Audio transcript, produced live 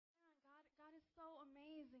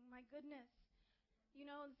thinking, my goodness,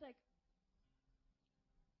 it's like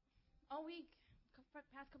all week,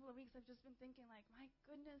 past couple of weeks, I've just been thinking, like, my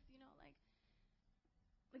goodness,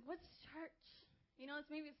 like what's church?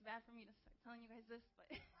 Maybe it's bad for me to start telling you guys this, but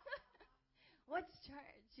what's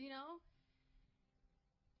church?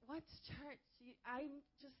 What's church?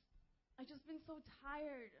 I've just been so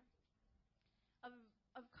tired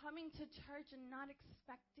of coming to church and not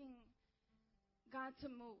expecting God to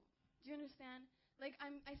move. Do you understand? Like,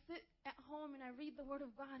 I sit at home and I read the Word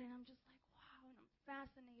of God and I'm just like, wow, and I'm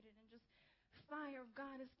fascinated, and just fire of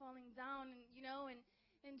God is falling down,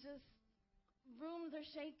 and just rooms are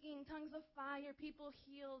shaking, tongues of fire, people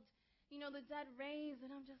healed, the dead raised,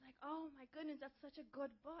 and I'm just like, oh my goodness, that's such a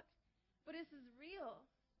good book. But this is real.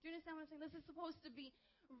 Do you understand what I'm saying? This is supposed to be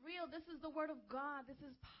real. This is the Word of God. This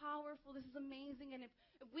is powerful. This is amazing. And if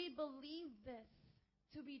we believe this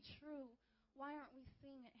to be true, why aren't we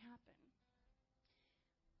seeing it happen?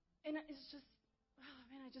 And it's just, oh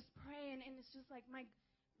man, I just pray, and it's just like,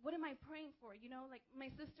 what am I praying for? Like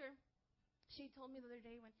my sister, she told me the other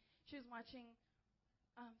day when she was watching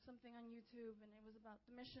something on YouTube, and it was about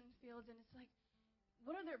the mission fields, and it's like,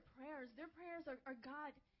 what are their prayers? Their prayers are,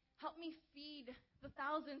 God, help me feed the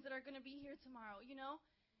thousands that are going to be here tomorrow,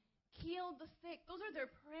 Heal the sick. Those are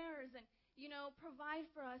their prayers, and, provide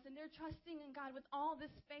for us, and they're trusting in God with all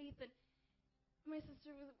this faith. And my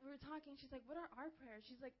sister, we were talking, she's like, what are our prayers?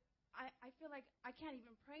 She's like, I feel like I can't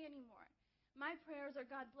even pray anymore. My prayers are,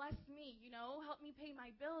 God bless me, help me pay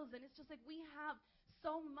my bills. And it's just like we have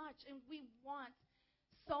so much and we want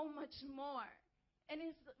so much more. And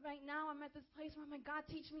it's right now I'm at this place where I'm like, God,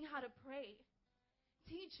 teach me how to pray.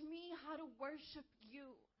 Teach me how to worship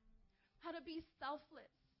you, how to be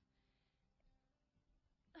selfless.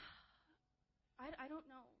 I don't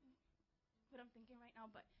know what I'm thinking right now,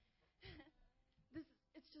 but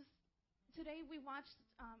it's just, today we watched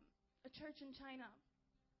a church in China,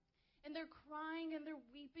 and they're crying and they're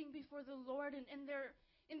weeping before the Lord, and they're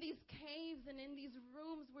in these caves and in these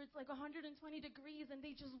rooms where it's like 120 degrees, and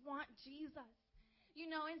they just want Jesus.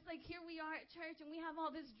 It's like here we are at church, and we have all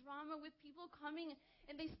this drama with people coming,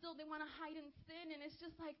 and they want to hide in sin, and it's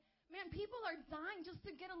just like, man, people are dying just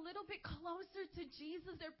to get a little bit closer to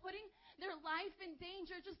Jesus. They're putting their life in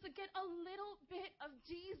danger just to get a little bit of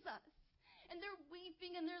Jesus. And they're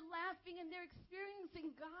weeping and they're laughing and they're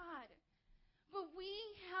experiencing God. But we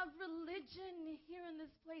have religion here in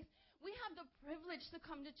this place. We have the privilege to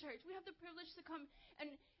come to church. We have the privilege to come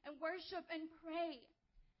and worship and pray.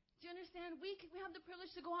 Do you understand? We have the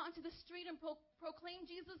privilege to go out into the street and proclaim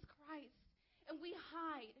Jesus Christ. And we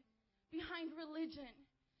hide behind religion,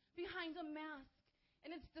 behind a mask.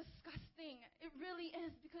 And it's disgusting. It really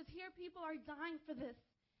is, because here people are dying for this.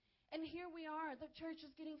 And here we are. The church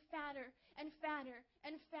is getting fatter and fatter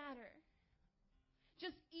and fatter.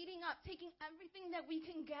 Just eating up, taking everything that we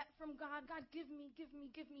can get from God. God, give me, give me,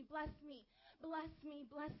 give me. Bless me, bless me,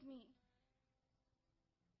 bless me.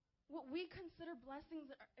 What we consider blessings,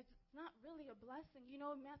 it's not really a blessing.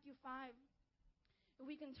 Matthew 5, if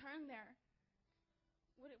we can turn there.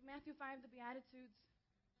 Matthew 5, the Beatitudes.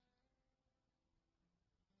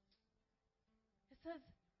 It says,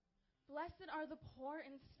 blessed are the poor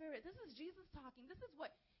in spirit. This is Jesus talking. This is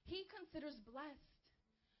what he considers blessed.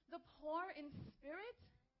 The poor in spirit,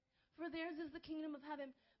 for theirs is the kingdom of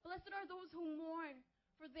heaven. Blessed are those who mourn,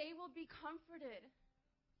 for they will be comforted.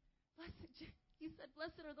 He said,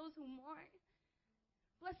 blessed are those who mourn.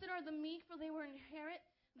 Blessed are the meek, for they will inherit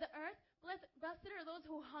the earth. Blessed are those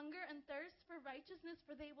who hunger and thirst for righteousness,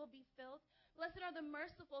 for they will be filled. Blessed are the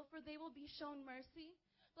merciful, for they will be shown mercy.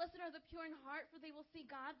 Blessed are the pure in heart, for they will see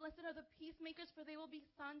God. Blessed are the peacemakers, for they will be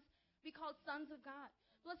called sons of God.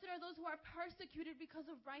 Blessed are those who are persecuted because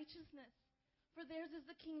of righteousness, for theirs is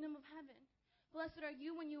the kingdom of heaven. Blessed are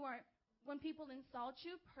you when people insult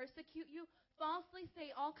you, persecute you, falsely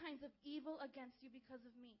say all kinds of evil against you because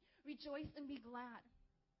of me. Rejoice and be glad.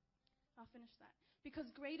 I'll finish that.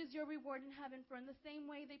 Because great is your reward in heaven, for in the same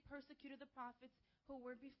way they persecuted the prophets who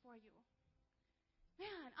were before you.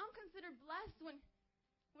 Man, I'm considered blessed when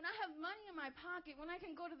I have money in my pocket, when I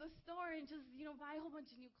can go to the store and just, buy a whole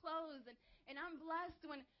bunch of new clothes. And I'm blessed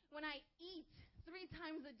when I eat 3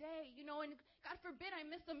 times a day, and God forbid I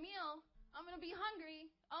miss a meal. I'm going to be hungry.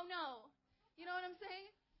 Oh, no. You know what I'm saying?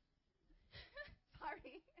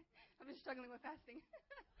 Sorry. I've been struggling with fasting.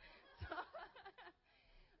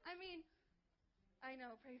 I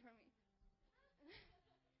know. Pray for me.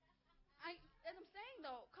 As I'm saying,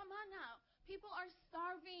 though, come on now. People are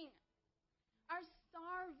starving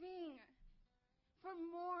for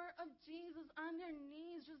more of Jesus, on their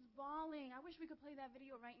knees, just bawling. I wish we could play that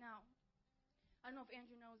video right now. I don't know if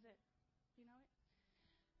Andrew knows it. You know it?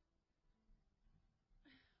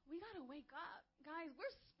 We got to wake up. Guys,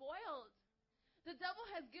 we're spoiled. The devil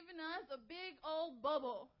has given us a big old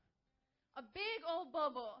bubble. A big old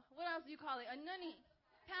bubble. What else do you call it? A nunny.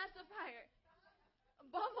 Pacifier. A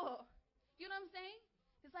bubble. You know what I'm saying?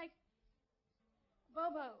 It's like,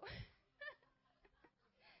 Bobo. All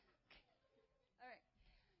right.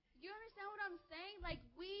 You understand what I'm saying? Like,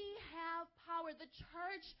 we have power. The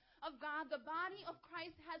church of God, the body of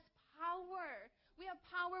Christ has power. We have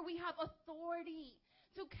power. We have authority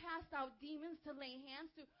to cast out demons, to lay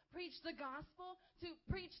hands, to preach the gospel, to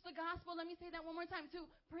preach the gospel. Let me say that one more time. To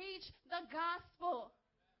preach the gospel.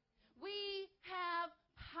 We have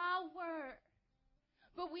power,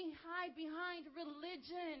 but we hide behind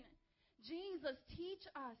religion. Jesus, teach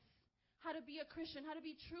us how to be a Christian, how to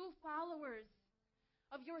be true followers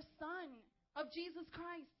of your Son, of Jesus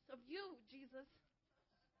Christ, of you, Jesus.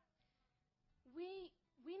 We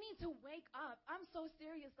need to wake up. I'm so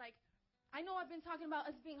serious. Like, I know I've been talking about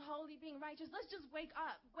us being holy, being righteous. Let's just wake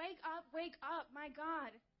up. Wake up, wake up, my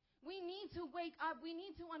God. We need to wake up. We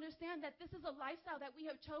need to understand that this is a lifestyle that we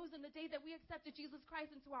have chosen the day that we accepted Jesus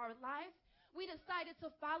Christ into our lives. We decided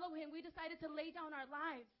to follow him. We decided to lay down our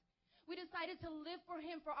lives. We decided to live for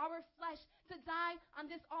him, for our flesh, to die on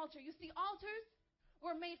this altar. You see, altars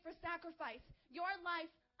were made for sacrifice. Your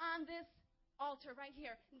life on this altar right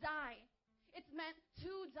here, die. It's meant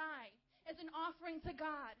to die as an offering to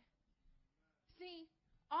God. See,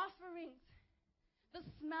 offerings, the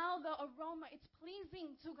smell, the aroma, it's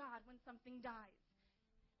pleasing to God when something dies.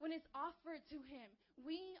 When it's offered to him,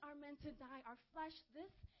 we are meant to die. Our flesh, this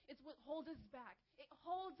is what holds us back. It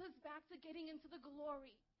holds us back to getting into the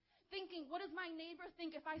glory. Thinking, what does my neighbor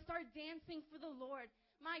think if I start dancing for the Lord?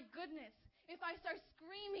 My goodness, if I start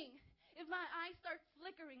screaming, if my eyes start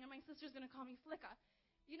flickering, and my sister's going to call me Flicka,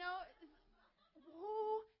 you know, who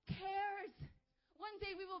cares? One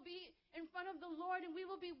day we will be in front of the Lord and we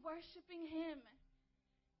will be worshiping him.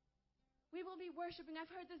 We will be worshiping. I've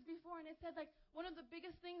heard this before, and it said, like, one of the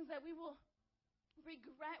biggest things that we will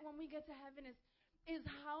regret when we get to heaven is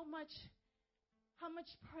how much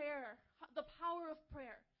prayer, the power of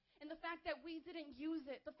prayer, and the fact that we didn't use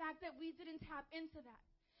it, the fact that we didn't tap into that,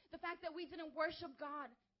 the fact that we didn't worship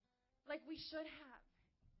God like we should have.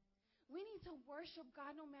 We need to worship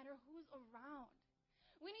God no matter who's around.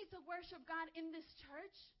 We need to worship God in this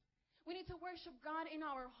church. We need to worship God in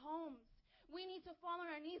our homes. We need to fall on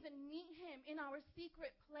our knees and meet him in our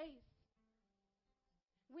secret place.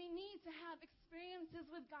 We need to have experiences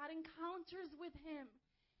with God, encounters with him.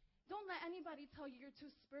 Don't let anybody tell you you're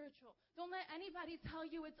too spiritual. Don't let anybody tell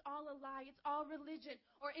you it's all a lie, it's all religion,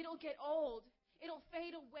 or it'll get old. It'll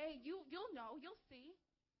fade away. You'll know, you'll see.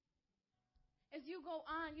 As you go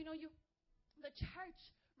on, the church,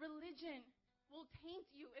 religion, will taint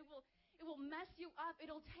you. It will mess you up.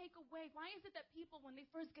 It'll take away. Why is it that people, when they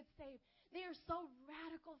first get saved, they are so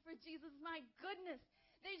radical for Jesus? My goodness.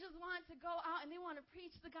 They just want to go out and they want to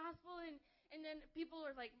preach the gospel, and then people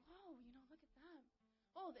are like, whoa, look at them.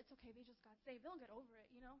 Oh, it's okay. They just got saved. They'll get over it,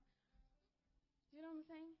 You know what I'm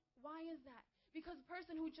saying? Why is that? Because a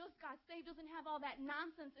person who just got saved doesn't have all that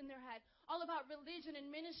nonsense in their head, all about religion and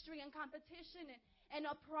ministry and competition and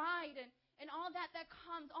a pride and all that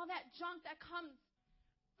comes, all that junk that comes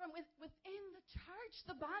from within the church,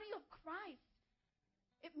 the body of Christ.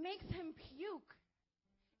 It makes him puke.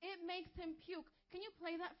 It makes him puke. Can you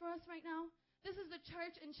play that for us right now? This is the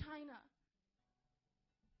church in China.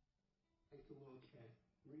 Take a look at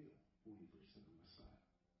real 40% of Messiah.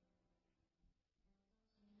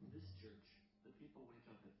 In this church, the people wake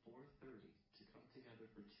up at 4:30 to come together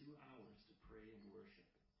for 2 hours to pray and worship.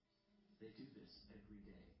 They do this every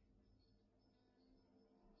day.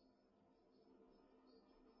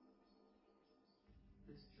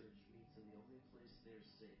 This church meets in the only place they're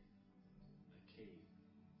safe, a cave.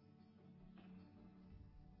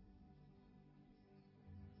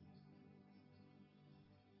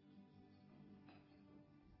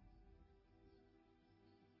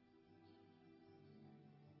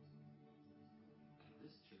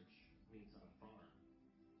 This church meets on a farm,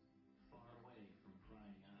 far away from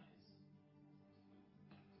prying eyes.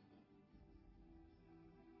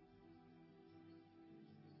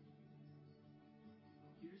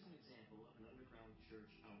 Here's an example of an underground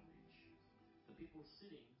church outreach. The people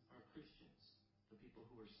sitting are Christians. The people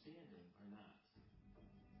who are standing are not.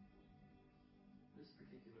 This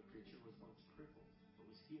particular preacher was once crippled, but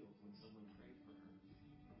was healed when someone prayed for her.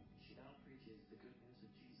 She now preaches the good news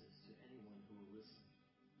of Jesus to anyone who will listen.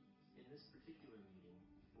 In this particular meeting,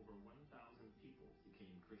 over 1,000 people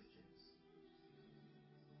became Christians.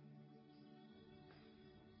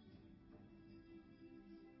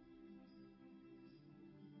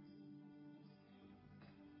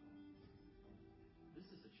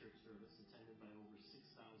 church service attended by over 6,000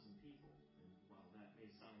 people. And while that may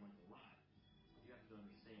sound like a lot, you have to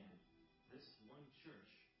understand, this one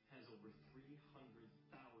church has over 300,000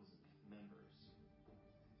 members.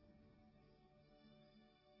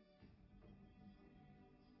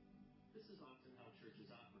 This is often how churches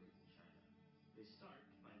operate in China. They start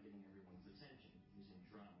by getting everyone's attention using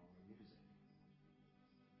drama or music.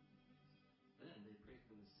 Then they pray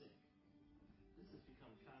for the sick. This has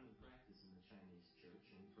become common practice in the Chinese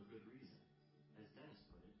church, and for good reason. As Dennis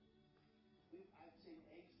put it, I've seen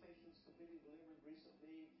AIDS patients completely delivered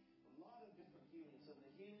recently, a lot of different healings, and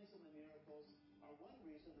the healings and the miracles are one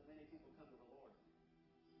reason that many people come to the Lord.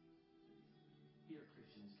 here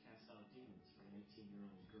Christians cast out demons from an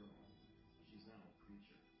 18-year-old girl. She's now a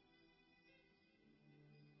preacher.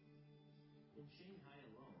 In Shanghai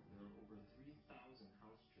alone, there are over 3,000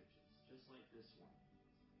 house churches, just like this one.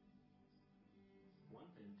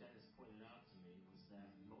 One thing Dennis pointed out to me was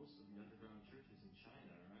that most of the underground churches in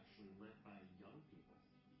China are actually led by young people.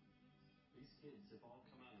 These kids have all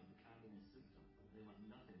come out of the communist system. They want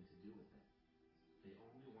nothing to do with it. They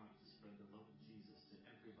only want to spread the love of Jesus to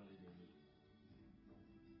everybody they meet.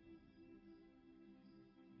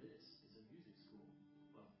 This is a music school.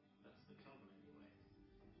 Well, that's the cover anyway.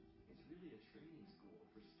 It's really a training school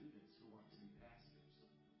for students who want to be pastors.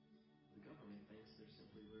 The government thinks they're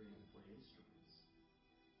simply learning to play instruments.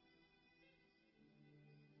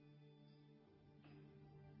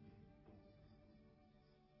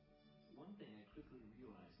 One thing I quickly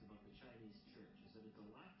realized about the Chinese church is that it's a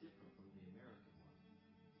lot different from the American one.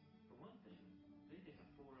 For one thing, they think a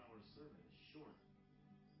 4-hour sermon is short.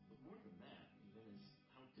 But more than that, even, is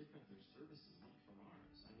how different their services look from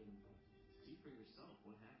ours. I mean, see for yourself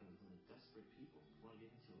what happens when a desperate people plug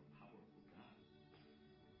into a powerful God.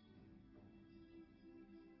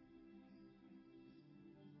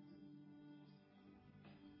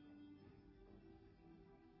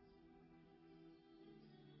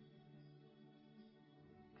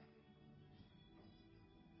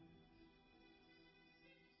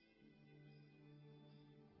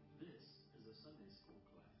 This is a Sunday school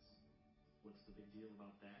class. What's the big deal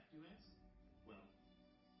about that, you ask? Well,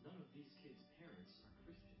 none of these kids' parents are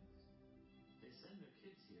Christians. They send their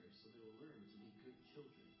kids here so they will learn to be good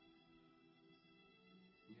children.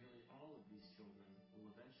 Nearly all of these children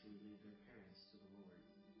will eventually lead their parents to the Lord.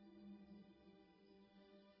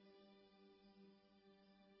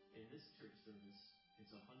 In this church service,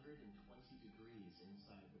 it's 120 degrees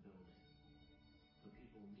inside the building. The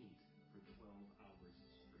people meet for 12 hours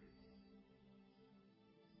straight.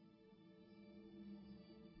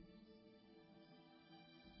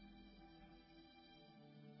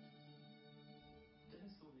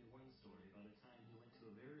 Dennis told me one story about a time he went to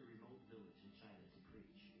a very remote village in China to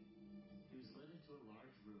preach. He was led into a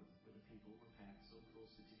large room where the people were packed so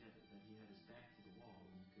closely together that he had his back to the wall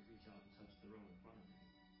and could reach out and touch the row in front of him.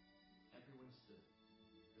 Everyone stood.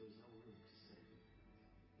 There was no room to sit.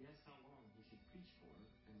 He asked how long he should preach for,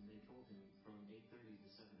 and they told him from 8:30 to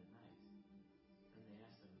 7 at night. Then they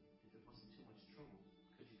asked him, if it wasn't too much trouble,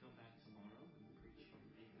 could you come back tomorrow and preach from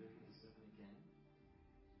 8:30 to 7 again?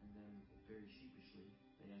 And then, very sheepishly,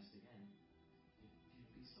 they asked again, if you'd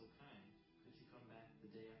be so kind, could you come back the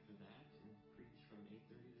day after that and preach from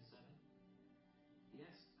 8:30 to 7? He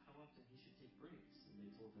asked how often he should take breaks, and they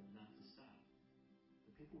told him not to stop.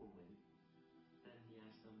 The people will wait. Then he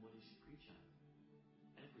asked them what he should preach on.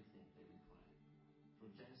 Everything, they replied,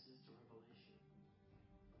 from Genesis to Revelation.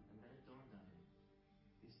 And then it dawned on him,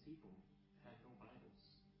 these people had no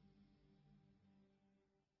Bibles.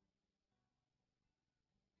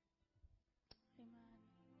 Amen.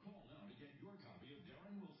 Call now to get your copy of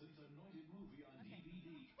Darren Wilson's Anointed Movie on Okay.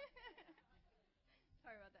 DVD.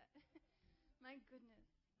 Sorry about that. My goodness.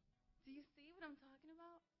 Do you see what I'm talking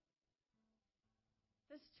about?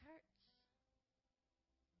 This church.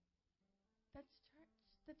 That's church.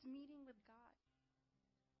 That's meeting with God.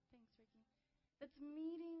 Thanks, Ricky. That's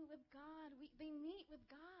meeting with God. They meet with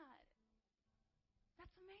God.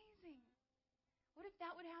 That's amazing. What if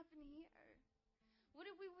that would happen here?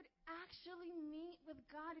 What if we would actually meet with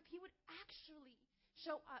God? If He would actually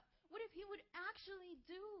show up? What if He would actually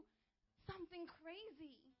do something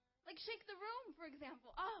crazy? Like shake the room, for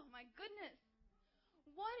example. Oh, my goodness.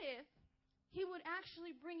 What if He would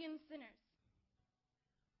actually bring in sinners?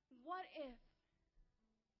 What if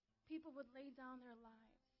people would lay down their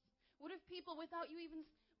lives? What if people, without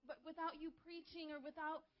you preaching or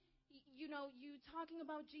without, you talking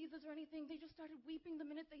about Jesus or anything, they just started weeping the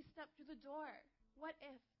minute they stepped through the door? What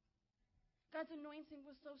if God's anointing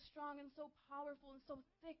was so strong and so powerful and so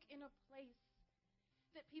thick in a place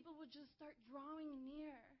that people would just start drawing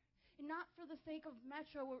near And not for the sake of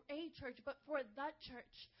Metro or a church, but for the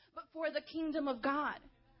church, but for the kingdom of God.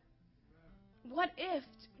 What if,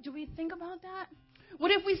 do we think about that? What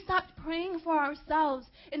if we stopped praying for ourselves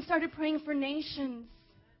and started praying for nations?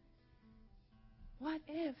 What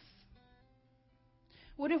if?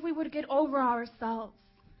 What if we would get over ourselves?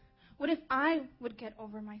 What if I would get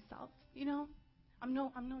over myself? You know, I'm no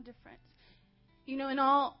different. You know, in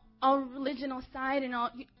all religion aside and all,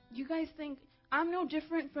 you guys think I'm no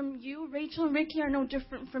different from you. Rachel and Ricky are no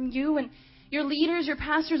different from you. And your leaders, your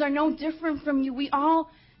pastors are no different from you. We all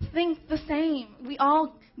think the same. We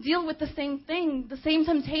all deal with the same thing, the same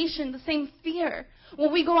temptation, the same fear.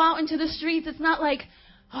 When we go out into the streets, it's not like,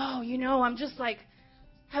 oh, you know, I'm just like,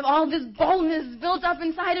 have all this boldness built up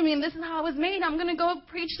inside of me, and this is how I was made. I'm going to go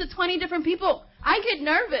preach to 20 different people. I get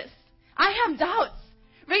nervous. I have doubts.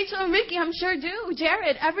 Rachel and Ricky, I'm sure do.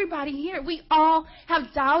 Jared, everybody here. We all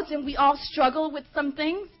have doubts, and we all struggle with some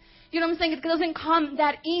things. You know what I'm saying? It doesn't come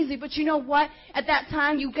that easy, but you know what? At that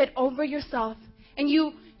time, you get over yourself, and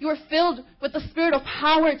you're filled with the spirit of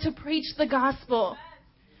power to preach the gospel.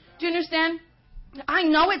 Do you understand? I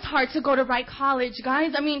know it's hard to go to Wright College,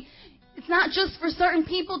 guys. I mean, it's not just for certain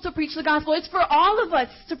people to preach the gospel. It's for all of us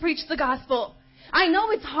to preach the gospel. I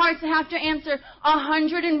know it's hard to have to answer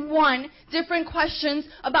 101 different questions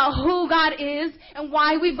about who God is and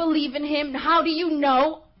why we believe in Him and how do you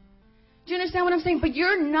know. Do you understand what I'm saying? But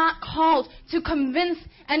you're not called to convince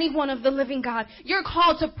anyone of the living God. You're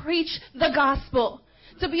called to preach the gospel,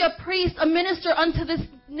 to be a priest, a minister unto this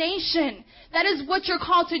nation. That is what you're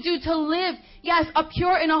called to do, to live, yes, a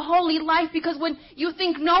pure and a holy life, because when you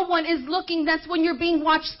think no one is looking, that's when you're being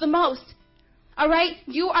watched the most. All right?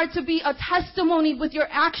 You are to be a testimony with your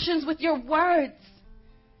actions, with your words.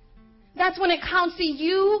 That's when it counts. See,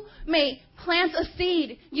 you may plant a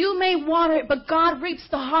seed, you may water it, but God reaps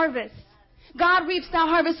the harvest. God reaps that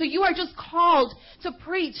harvest, so you are just called to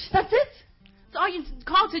preach. That's it. So all you're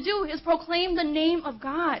called to do is proclaim the name of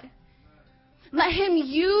God. Let Him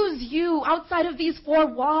use you outside of these four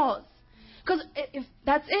walls. Because if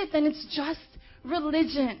that's it, then it's just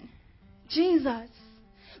religion. Jesus.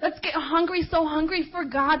 Let's get hungry, so hungry for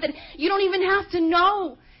God that you don't even have to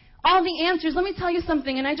know all the answers. Let me tell you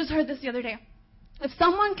something, and I just heard this the other day. If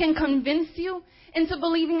someone can convince you into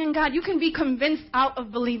believing in God, you can be convinced out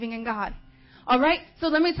of believing in God. All right? So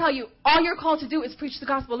let me tell you, all you're called to do is preach the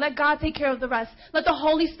gospel. Let God take care of the rest. Let the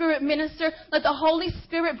Holy Spirit minister. Let the Holy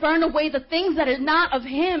Spirit burn away the things that are not of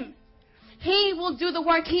Him. He will do the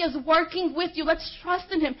work. He is working with you. Let's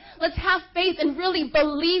trust in Him. Let's have faith and really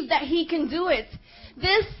believe that He can do it.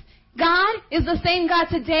 This God is the same God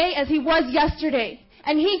today as He was yesterday.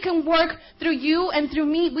 And He can work through you and through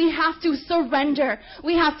me. We have to surrender.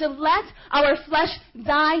 We have to let our flesh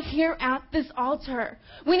die here at this altar.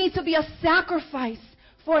 We need to be a sacrifice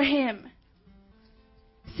for Him.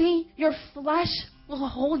 See, your flesh will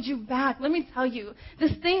hold you back. Let me tell you,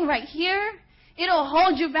 this thing right here, it'll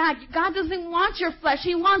hold you back. God doesn't want your flesh.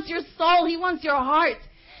 He wants your soul. He wants your heart.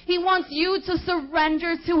 He wants you to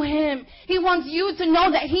surrender to Him. He wants you to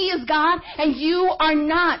know that He is God and you are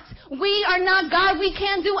not. We are not God. We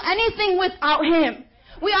can't do anything without Him.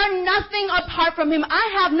 We are nothing apart from Him.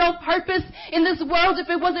 I have no purpose in this world if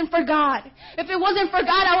it wasn't for God. If it wasn't for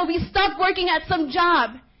God, I would be stuck working at some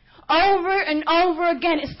job over and over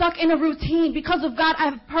again, stuck in a routine. Because of God, I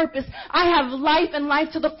have purpose. I have life and life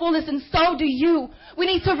to the fullest, and so do you. We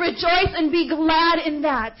need to rejoice and be glad in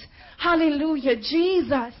that. Hallelujah.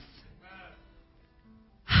 Jesus.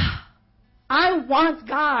 I want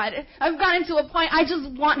God. I've gotten to a point, I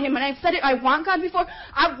just want Him. And I've said it, I want God before.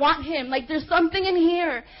 I want Him. Like there's something in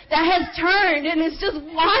here that has turned and it just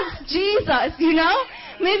wants Jesus, you know?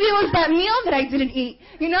 Maybe it was that meal that I didn't eat,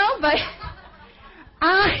 you know? But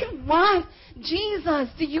I want Jesus.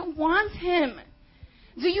 Do you want Him?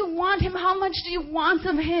 Do you want Him? How much do you want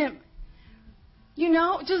of Him? You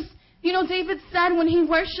know, David said when he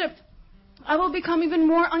worshiped, I will become even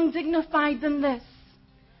more undignified than this.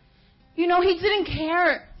 You know, he didn't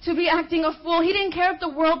care to be acting a fool. He didn't care if the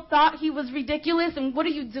world thought he was ridiculous and what are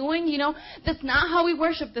you doing? You know, that's not how we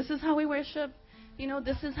worship. This is how we worship. You know,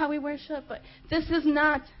 this is how we worship. But this is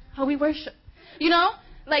not how we worship. You know,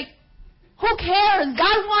 like, who cares?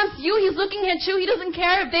 God wants you. He's looking at you. He doesn't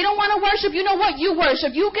care. If they don't want to worship, you know what? You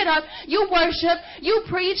worship. You get up. You worship. You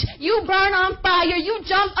preach. You burn on fire. You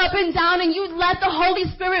jump up and down and you let the Holy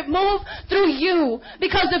Spirit move through you.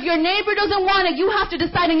 Because if your neighbor doesn't want it, you have to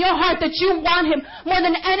decide in your heart that you want Him more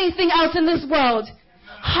than anything else in this world.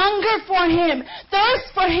 Hunger for Him.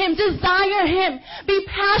 Thirst for Him. Desire Him. Be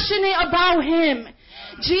passionate about Him.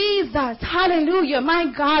 Jesus. Hallelujah. My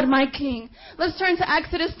God, my King. Let's turn to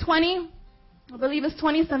Exodus 20. I believe it's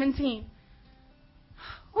 2017.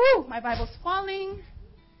 Woo, my Bible's falling.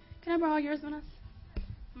 Can I borrow yours, Vanessa?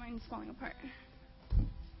 Mine's falling apart.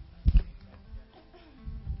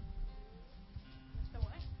 The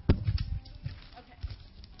what? Okay.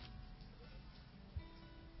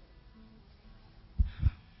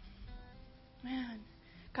 Man,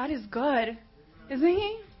 God is good, isn't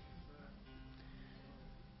He?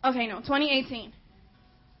 Okay, no, 2018.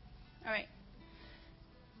 All right.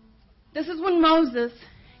 This is when Moses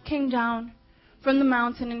came down from the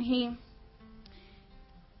mountain, and he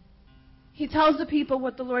tells the people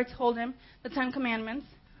what the Lord told him, the 10 Commandments.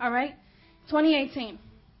 All right? 2018.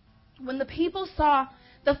 When the people saw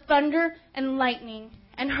the thunder and lightning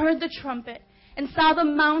and heard the trumpet and saw the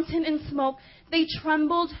mountain in smoke, they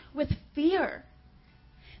trembled with fear.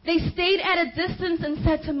 They stayed at a distance and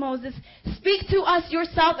said to Moses, "Speak to us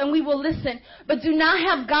yourself and we will listen, but do not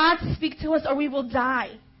have God speak to us or we will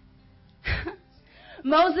die."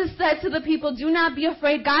 Moses said to the people, "Do not be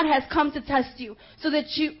afraid. God has come to test you so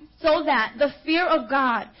that the fear of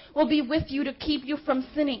God will be with you to keep you from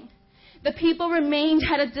sinning." The people remained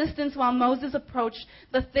at a distance while Moses approached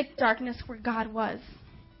the thick darkness where God was.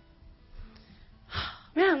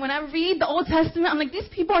 Man, when I read the Old Testament, I'm like, these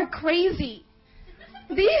people are crazy.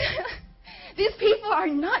 These people are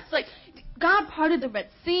nuts. Like, God parted the Red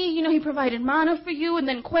Sea. He provided manna for you, and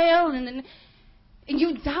then quail, and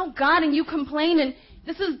you doubt God and you complain. And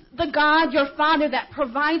this is the God, your Father, that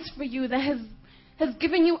provides for you, that has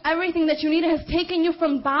given you everything that you need, and has taken you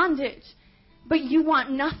from bondage. But you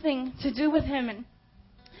want nothing to do with Him. And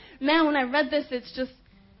man, when I read this, it's just,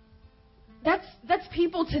 that's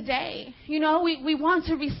people today. We want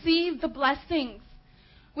to receive the blessings.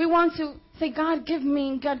 We want to say, God, give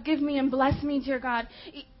me, and bless me, dear God.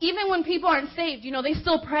 Even when people aren't saved, they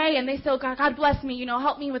still pray, and they still, God bless me,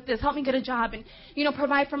 help me with this, help me get a job, and,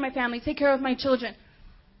 provide for my family, take care of my children.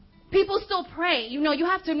 People still pray. You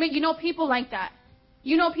have to admit, people like that.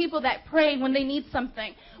 People that pray when they need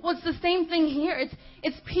something. Well, it's the same thing here.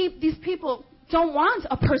 These people don't want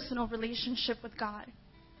a personal relationship with God.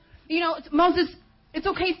 Moses, it's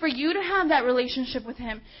okay for you to have that relationship with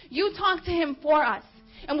Him. You talk to Him for us.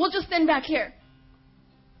 And we'll just stand back here.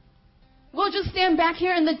 We'll just stand back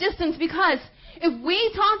here in the distance, because if we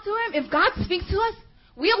talk to Him, if God speaks to us,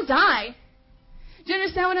 we'll die. Do you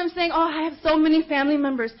understand what I'm saying? Oh, I have so many family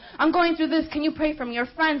members. I'm going through this. Can you pray for me? Your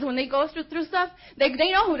friends, when they go through stuff, they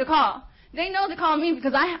know who to call. They know to call me,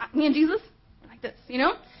 because me and Jesus, like this,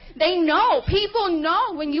 They know. People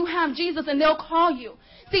know when you have Jesus, and they'll call you.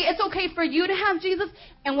 See, it's okay for you to have Jesus,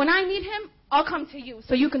 and when I need Him, I'll come to you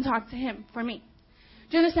so you can talk to Him for me.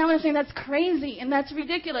 Do you understand what I'm saying? That's crazy, and that's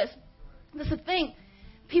ridiculous. That's the thing.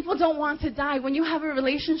 People don't want to die. When you have a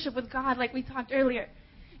relationship with God, like we talked earlier,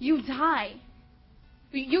 you die.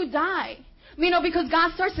 You die. Because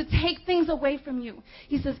God starts to take things away from you.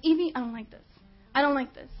 He says, "Evie, I don't like this. I don't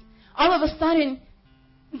like this." All of a sudden,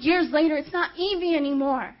 years later, it's not Evie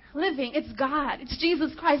anymore living. It's God. It's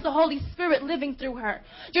Jesus Christ, the Holy Spirit living through her.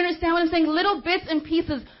 Do you understand what I'm saying? Little bits and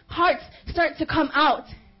pieces, parts start to come out.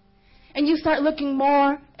 And you start looking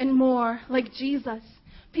more and more like Jesus.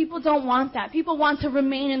 People don't want that. People want to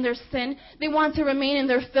remain in their sin. They want to remain in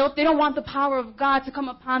their filth. They don't want the power of God to come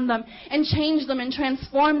upon them and change them and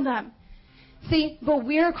transform them. See, but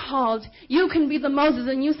we're called. You can be the Moses,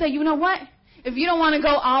 and you say, "You know what? If you don't want to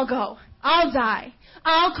go, I'll go. I'll die.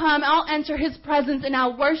 I'll come. I'll enter His presence, and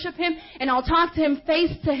I'll worship Him, and I'll talk to Him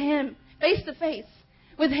face to face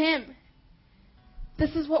with Him."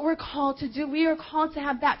 This is what we're called to do. We are called to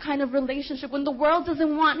have that kind of relationship. When the world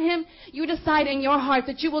doesn't want Him, you decide in your heart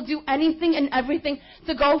that you will do anything and everything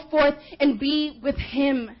to go forth and be with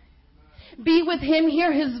Him. Be with Him,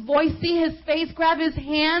 hear His voice, see His face, grab His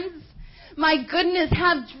hands. My goodness,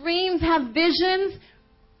 have dreams, have visions.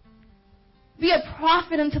 Be a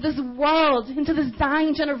prophet into this world, into this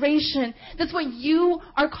dying generation. That's what you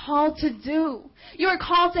are called to do. You are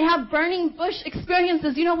called to have burning bush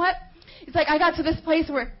experiences. You know what? It's like I got to this place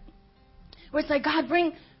where it's like, God,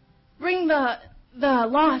 bring the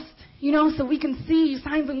lost, so we can see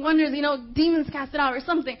signs and wonders, demons cast it out or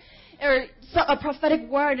something, or a prophetic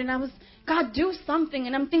word. And I was, God, do something.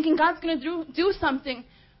 And I'm thinking God's going to do something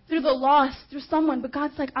through the lost, through someone. But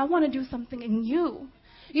God's like, I want to do something in you.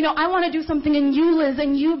 I want to do something in you, Liz,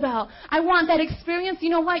 and you, Belle. I want that experience.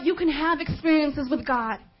 You know what? You can have experiences with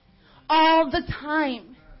God all the time.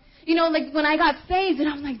 Like when I got saved, and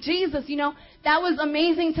I'm like, Jesus, that was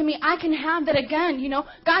amazing to me. I can have that again,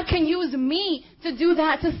 God can use me to do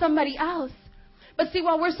that to somebody else. But see,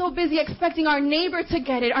 while we're so busy expecting our neighbor to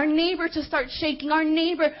get it, our neighbor to start shaking, our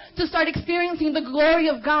neighbor to start experiencing the glory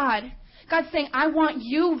of God, God's saying, I want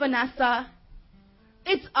you, Vanessa.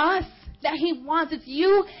 It's us that He wants. It's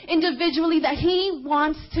you individually that He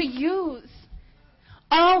wants to use.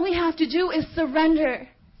 All we have to do is surrender.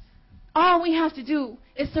 All we have to do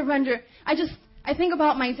is surrender. I think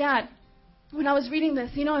about my dad. When I was reading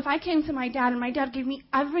this, if I came to my dad and my dad gave me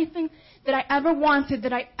everything that I ever wanted,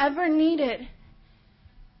 that I ever needed,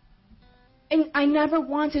 and I never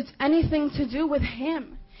wanted anything to do with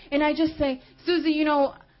him, and I just say, Susie,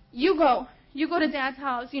 you go to Dad's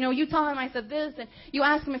house, you tell him I said this, and you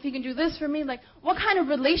ask him if he can do this for me, like, what kind of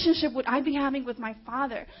relationship would I be having with my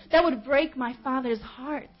father? That would break my father's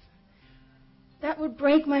heart. That would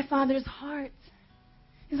break my father's heart.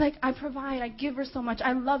 He's like, I provide, I give her so much,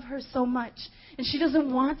 I love her so much, and she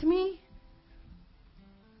doesn't want me?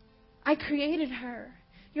 I created her.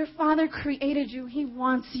 Your Father created you. He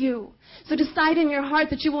wants you. So decide in your heart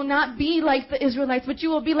that you will not be like the Israelites, but you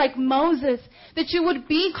will be like Moses, that you would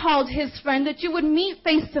be called His friend, that you would meet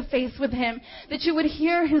face to face with Him, that you would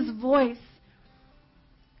hear His voice.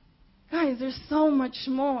 Guys, there's so much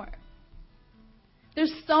more.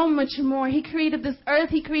 There's so much more. He created this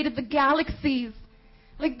earth. He created the galaxies.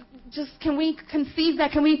 Can we conceive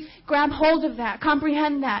that? Can we grab hold of that?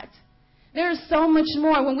 Comprehend that? There is so much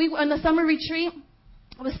more. When we were in the summer retreat,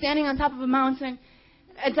 I was standing on top of a mountain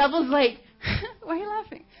at Devil's Lake. Why are you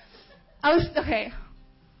laughing? Okay,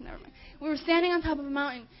 never mind. We were standing on top of a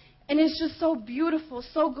mountain, and it's just so beautiful,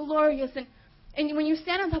 so glorious. And when you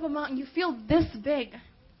stand on top of a mountain, you feel this big,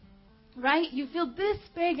 right? You feel this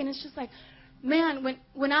big, and it's just like, man,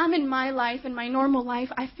 when I'm in my life, in my normal life,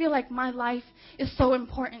 I feel like my life is so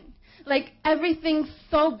important. Like, everything's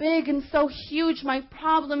so big and so huge. My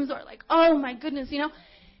problems are like, oh, my goodness,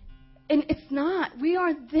 And it's not. We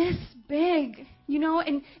are this big,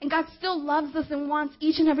 and God still loves us and wants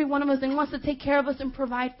each and every one of us and wants to take care of us and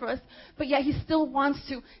provide for us. But yet He still wants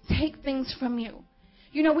to take things from you.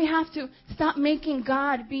 We have to stop making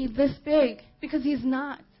God be this big, because He's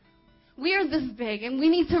not. We are this big, and we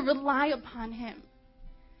need to rely upon Him.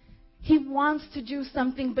 He wants to do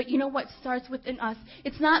something, but what starts within us?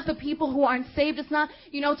 It's not the people who aren't saved. It's not,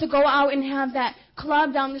 to go out and have that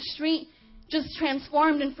club down the street just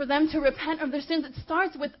transformed and for them to repent of their sins. It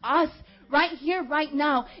starts with us right here, right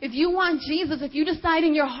now. If you want Jesus, if you decide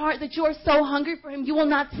in your heart that you are so hungry for Him, you will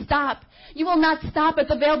not stop. You will not stop at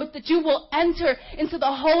the veil, but that you will enter into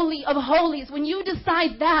the Holy of Holies. When you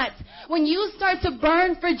decide that, when you start to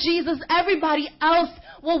burn for Jesus, everybody else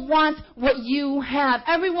will want what you have.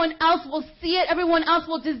 Everyone else will see it. Everyone else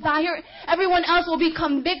will desire it. Everyone else will be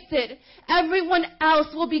convicted. Everyone else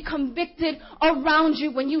will be convicted around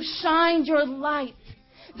you when you shine your light.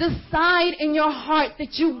 Decide in your heart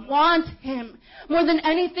that you want Him more than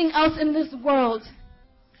anything else in this world.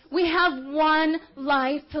 We have one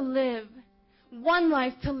life to live. One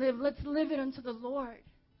life to live. Let's live it unto the Lord.